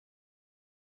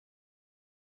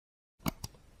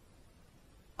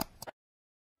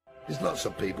There's lots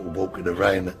of people walking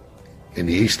around in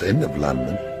the East End of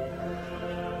London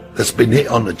that's been hit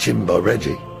on the chin by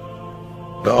Reggie.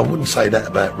 But I wouldn't say that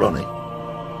about Ronnie.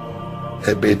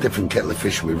 It'd be a different kettle of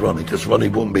fish with Ronnie, because Ronnie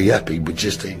wouldn't be happy with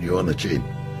just hitting you on the chin.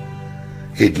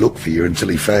 He'd look for you until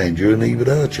he found you and he would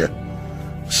hurt you.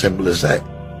 Simple as that.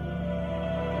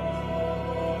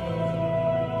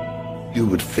 You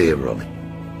would fear Ronnie.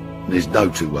 There's no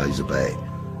two ways about it.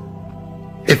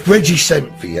 If Reggie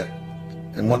sent for you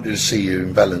and wanted to see you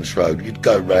in Valence Road, you'd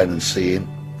go round and see him.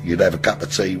 You'd have a cup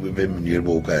of tea with him and you'd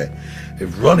walk out.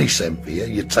 If Ronnie sent for you,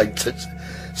 you'd take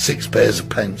 6 pairs of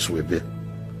pants with you.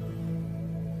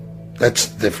 That's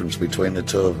the difference between the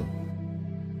two of them.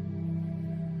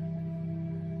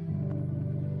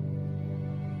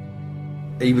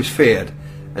 He was feared,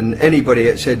 and anybody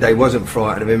that said they wasn't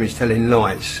frightened of him is telling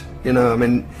lies. You know, I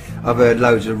mean, I've heard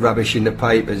loads of rubbish in the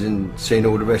papers and seen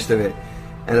all the rest of it.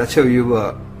 And I tell you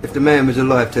what, if the man was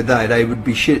alive today, they would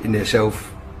be shitting themselves,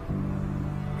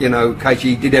 you know, in case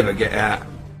he did ever get out.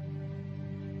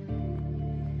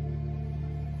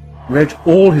 Reg,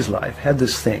 all his life, had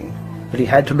this thing that he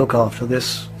had to look after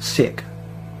this sick,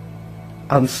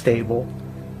 unstable,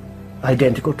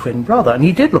 identical twin brother, and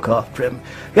he did look after him.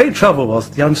 The only trouble was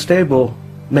the unstable,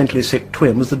 mentally sick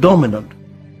twin was the dominant.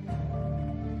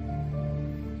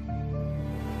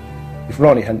 If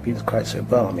Ronnie hadn't been quite so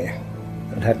balmy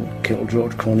and hadn't killed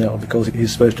George Cornell because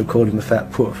he's supposed to have called him the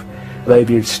fat poof, they'd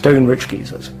be stone-rich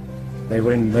geezers. They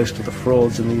were in most of the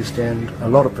frauds in the East End, a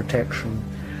lot of protection,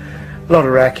 a lot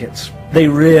of rackets. They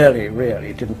really,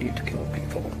 really didn't need to kill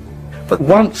people. But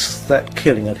once that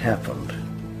killing had happened,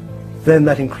 then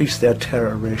that increased their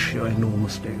terror ratio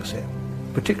enormously, you see,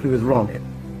 particularly with Ronnie.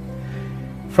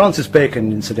 Francis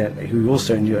Bacon, incidentally, who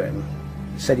also knew him,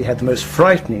 said he had the most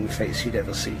frightening face he'd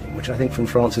ever seen, which I think from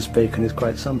Francis Bacon is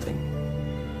quite something.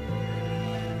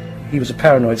 He was a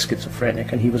paranoid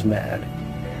schizophrenic and he was mad.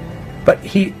 But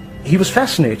he was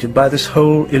fascinated by this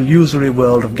whole illusory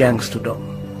world of gangsterdom.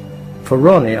 For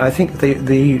Ronnie, I think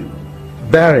the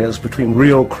barriers between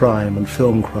real crime and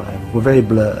film crime were very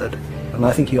blurred, and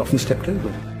I think he often stepped over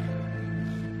them.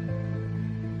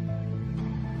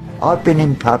 I've been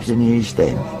in pubs in the East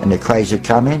End, and the Krays would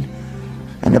come in,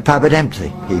 and the pub had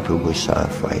empty. People were so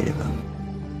afraid of them.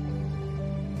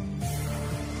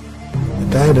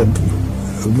 They had a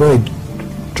very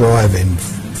driving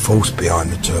force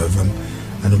behind the two of them,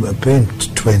 and being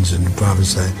twins and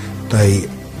brothers, they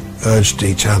urged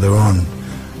each other on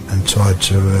and tried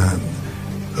to,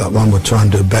 like one would try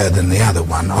and do better than the other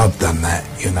one. I've done that,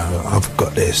 you know, I've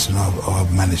got this and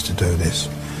I've managed to do this.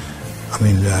 I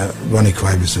mean, Ronnie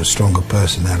Kray was the stronger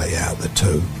personality out of the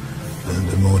two, and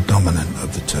the more dominant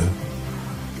of the two.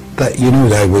 That, you knew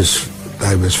they was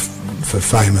for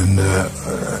fame and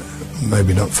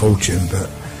maybe not fortune, but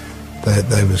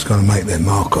they was going to make their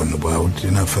mark on the world,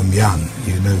 you know, from young.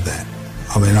 You knew that.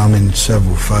 I mean, I'm in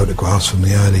several photographs from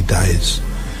the early days,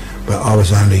 but I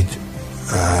was only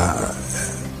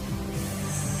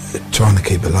trying to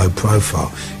keep a low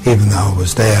profile, even though I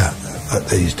was there at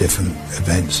these different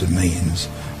events and meetings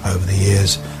over the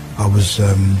years. I was,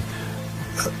 a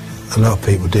lot of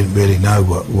people didn't really know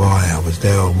why I was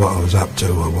there or what I was up to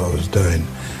or what I was doing,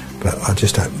 but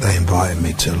they invited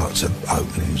me to lots of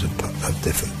openings of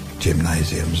different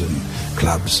gymnasiums and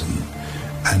clubs,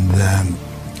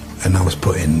 and I was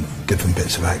put in different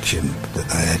bits of action that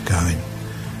they had going,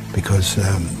 because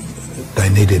they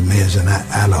needed me as an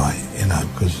ally, you know,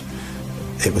 because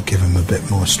it would give them a bit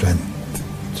more strength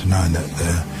to know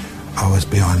that I was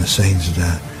behind the scenes,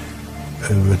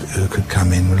 who could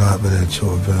come in with a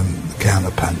sort of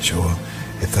counter punch, or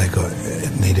if they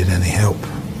needed any help.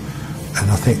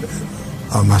 And I think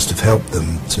I must have helped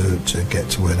them to get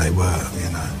to where they were,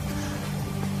 you know,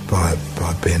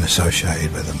 by being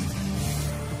associated with them.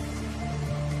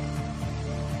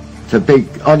 To be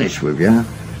honest with you,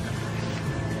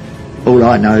 all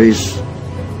I know is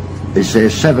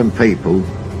there's 7 people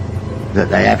that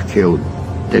they have killed.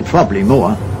 There's probably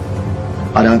more,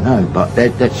 I don't know, but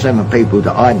there's 7 people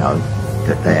that I know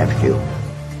that they have killed.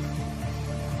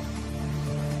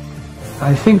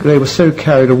 I think they were so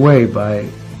carried away by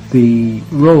the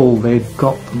role they'd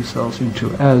got themselves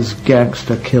into as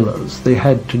gangster killers, they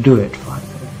had to do it finally.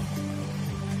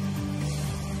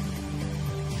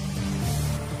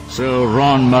 So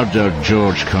Ron murdered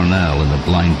George Cornell in the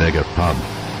Blind Beggar pub.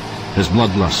 His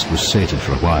bloodlust was sated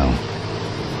for a while,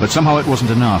 but somehow it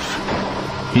wasn't enough.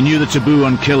 He knew the taboo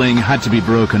on killing had to be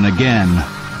broken again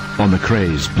on the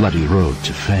Krays' bloody road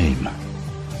to fame.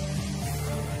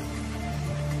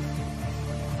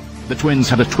 The twins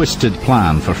had a twisted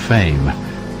plan for fame.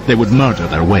 They would murder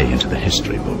their way into the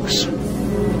history books.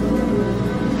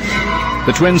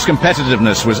 The twins'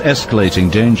 competitiveness was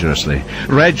escalating dangerously.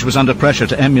 Reg was under pressure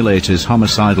to emulate his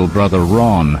homicidal brother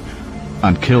Ron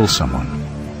and kill someone.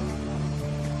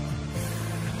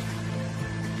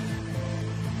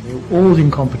 They were always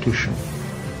in competition,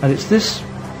 and it's this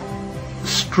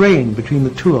strain between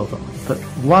the two of them, that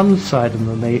one side of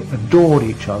them, they adored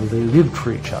each other, they lived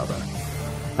for each other,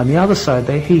 and the other side,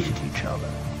 they hated each other.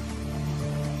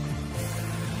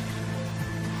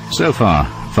 So far,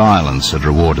 violence had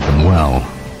rewarded them well.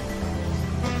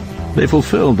 They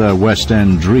fulfilled their West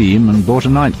End dream and bought a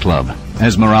nightclub,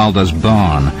 Esmeralda's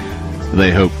Barn.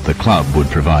 They hoped the club would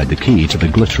provide the key to the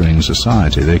glittering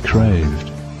society they craved.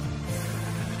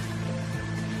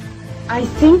 I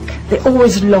think they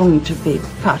always longed to be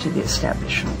part of the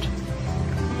establishment.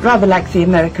 Rather like the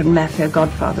American mafia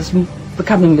godfathers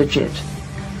becoming legit.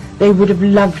 They would have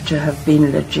loved to have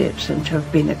been legit and to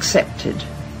have been accepted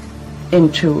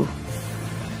into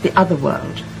the other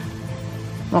world.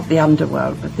 Not the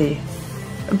underworld, but the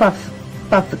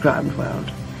above the ground world.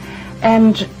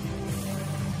 And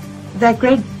their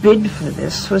great bid for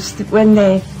this was that when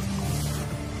they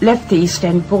left the East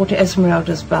End, bought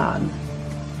Esmeralda's Barn,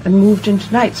 and moved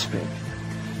into Knightsbridge.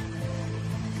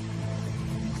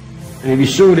 And if you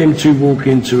saw them two walk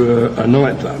into a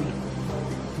nightclub,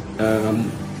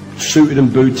 suited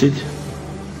and booted,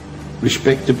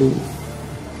 respectable,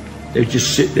 they'd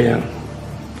just sit there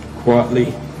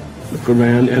quietly, look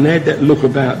around, and they had that look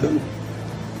about them,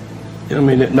 you know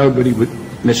what I mean, that nobody would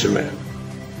mess around.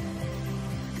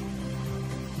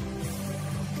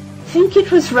 I think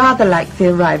it was rather like the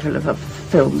arrival of a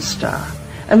film star.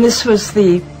 And this was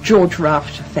the George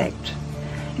Raft effect.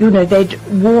 You know, they'd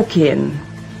walk in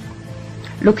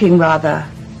looking rather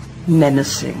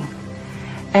menacing.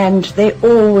 And they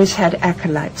always had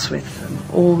acolytes with them,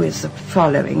 always a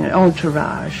following, an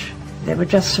entourage. They were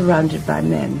just surrounded by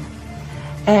men.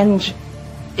 And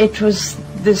it was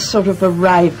this sort of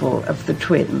arrival of the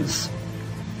twins.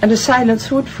 And a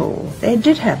silence would fall. They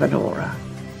did have an aura.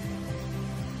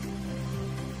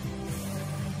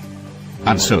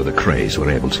 And so the Krays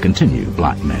were able to continue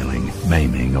blackmailing,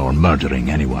 maiming, or murdering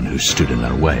anyone who stood in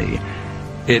their way.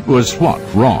 It was what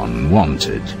Ron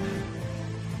wanted.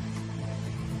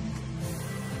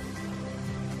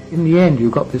 In the end,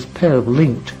 you got this pair of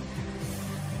linked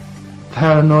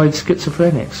paranoid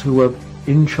schizophrenics who were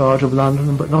in charge of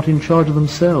London but not in charge of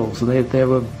themselves. They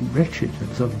were wretched. It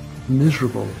was a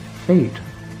miserable fate.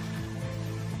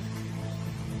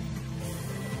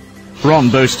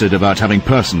 Ron boasted about having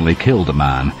personally killed a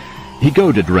man. He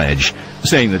goaded Reg,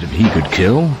 saying that if he could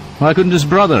kill, why couldn't his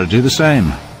brother do the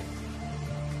same?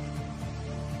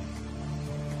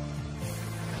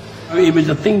 It was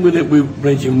a thing with it with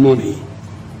Reg and Ronnie,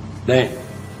 that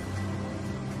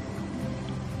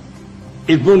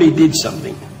if Ronnie did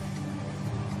something,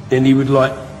 then he would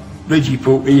like, Reggie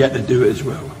thought he had to do it as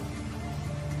well.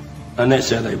 And that's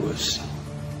how they was.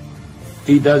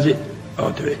 He does it,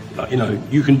 I'll do it. Like, you know,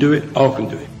 you can do it, I can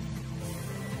do it.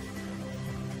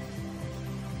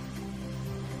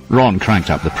 Ron cranked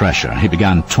up the pressure. He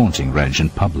began taunting Reg in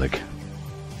public.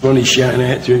 Ronnie shouting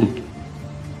out to him,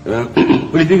 well,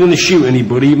 if you're going to shoot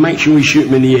anybody, make sure you shoot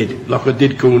him in the head, like I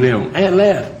did Cornell. Out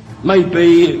loud.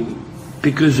 Maybe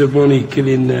because of Ronnie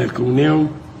killing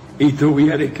Cornell, he thought he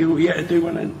had to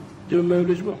do a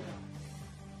murder as well.